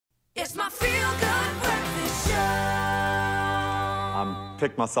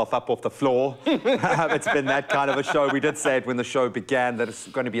pick myself up off the floor. It's been that kind of a show. We did say it when the show began that it's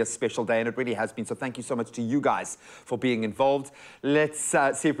going to be a special day, and it really has been. So thank you so much to you guys for being involved. Let's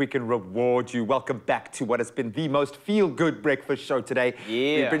see if we can reward you. Welcome back to what has been the most feel-good breakfast show today.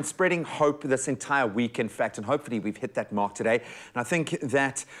 Yeah. We've been spreading hope this entire week, in fact, and hopefully we've hit that mark today. And I think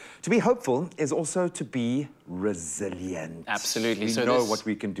that to be hopeful is also to be resilient. Absolutely. We know what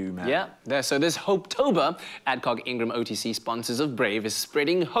we can do, man. Yeah. So this Hopetober, ADCOCK Ingram OTC, sponsors of Brave, is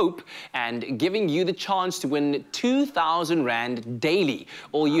spreading hope and giving you the chance to win 2,000 Rand daily.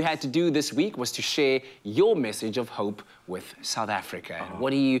 All you had to do this week was to share your message of hope with South Africa. Oh.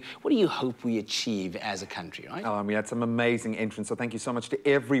 What do you hope we achieve as a country, right? And we had some amazing entrants, so thank you so much to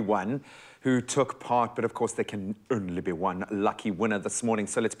everyone who took part, but of course there can only be one lucky winner this morning.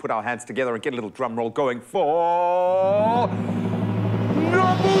 So let's put our hands together and get a little drum roll going for...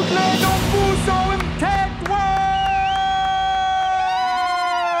 Nobuhle Nombuso Mthethwa!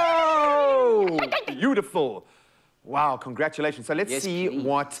 Beautiful. Wow, congratulations. So let's see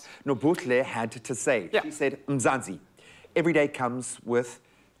what Nobuhle had to say. Yeah. She said, Mzansi, every day comes with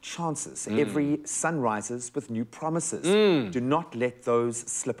chances. Every sun rises with new promises. Do not let those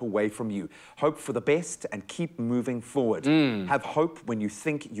slip away from you. Hope for the best and keep moving forward. Have hope when you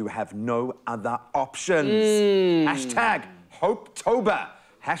think you have no other options. Hashtag Hopetober.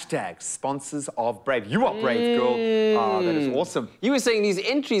 Hashtag sponsors of Brave. You are brave, girl. Oh, that is awesome. You were saying these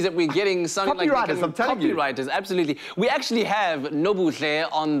entries that we're getting, something like copywriters, I'm telling you. Copywriters, absolutely. We actually have Nobuhle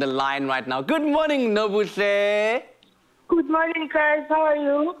on the line right now. Good morning, Nobuhle. Good morning, guys. How are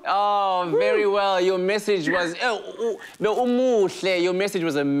you? Oh, very well. Your message was... your message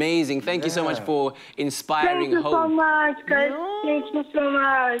was amazing. Thank you so much for inspiring hope. Thank you so much, guys. Thank you so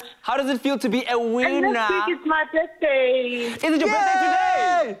much. How does it feel to be a winner? And next week is my birthday. Is it your birthday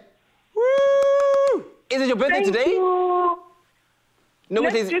today? Woo! Is it your birthday today? Thank you. No,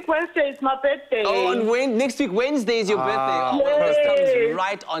 Next week Wednesday is my birthday. Oh, and next week Wednesday is your birthday. Oh, yes. this comes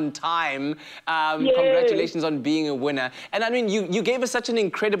right on time. Congratulations on being a winner. And I mean, you gave us such an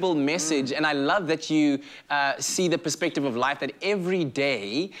incredible message, and I love that you see the perspective of life that every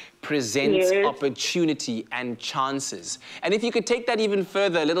day presents opportunity and chances. And if you could take that even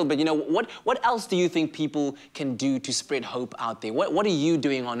further a little bit, you know, what else do you think people can do to spread hope out there? What are you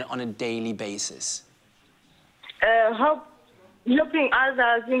doing on a daily basis? Hope. Helping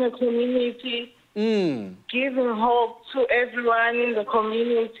others in the community, giving hope to everyone in the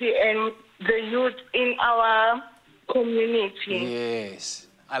community and the youth in our community. Yes.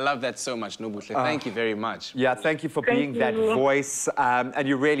 I love that so much, Nobuhle. Thank you very much. Yeah, thank you for being that voice. And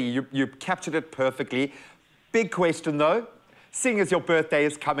you captured it perfectly. Big question, though. Seeing as your birthday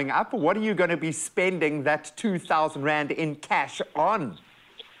is coming up, what are you going to be spending that 2,000 Rand in cash on?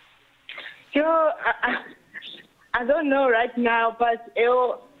 I don't know right now, but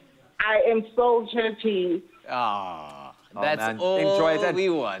I am so happy. That's all Enjoy it. we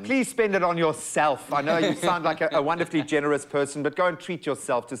want. Please spend it on yourself. I know you sound like a wonderfully generous person, but go and treat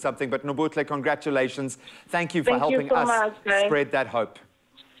yourself to something. But Nobuhle, congratulations. Thank you for helping us spread that hope.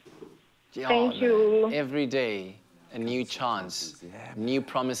 Thank you. Every day, a new chance, new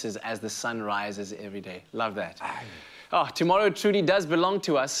promises as the sun rises every day. Love that. Oh, tomorrow truly does belong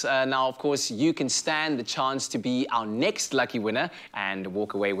to us. Now, of course, you can stand the chance to be our next lucky winner and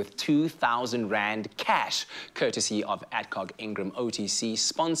walk away with 2,000 Rand cash, courtesy of ADCOCK Ingram OTC,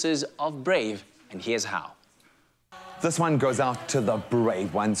 sponsors of Brave. And here's how. This one goes out to the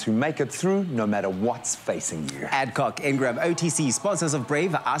brave ones who make it through no matter what's facing you. ADCOCK Ingram OTC, sponsors of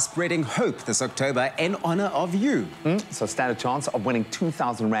Brave, are spreading hope this October in honor of you. So stand a chance of winning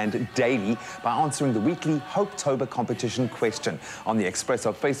 2,000 Rand daily by answering the weekly Hopetober competition question on the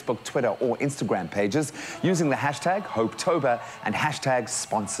Expresso Facebook, Twitter or Instagram pages using the hashtag Hopetober and hashtag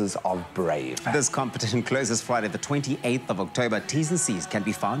sponsors of Brave. This competition closes Friday the 28th of October. T's and C's can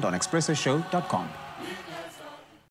be found on expressoshow.com.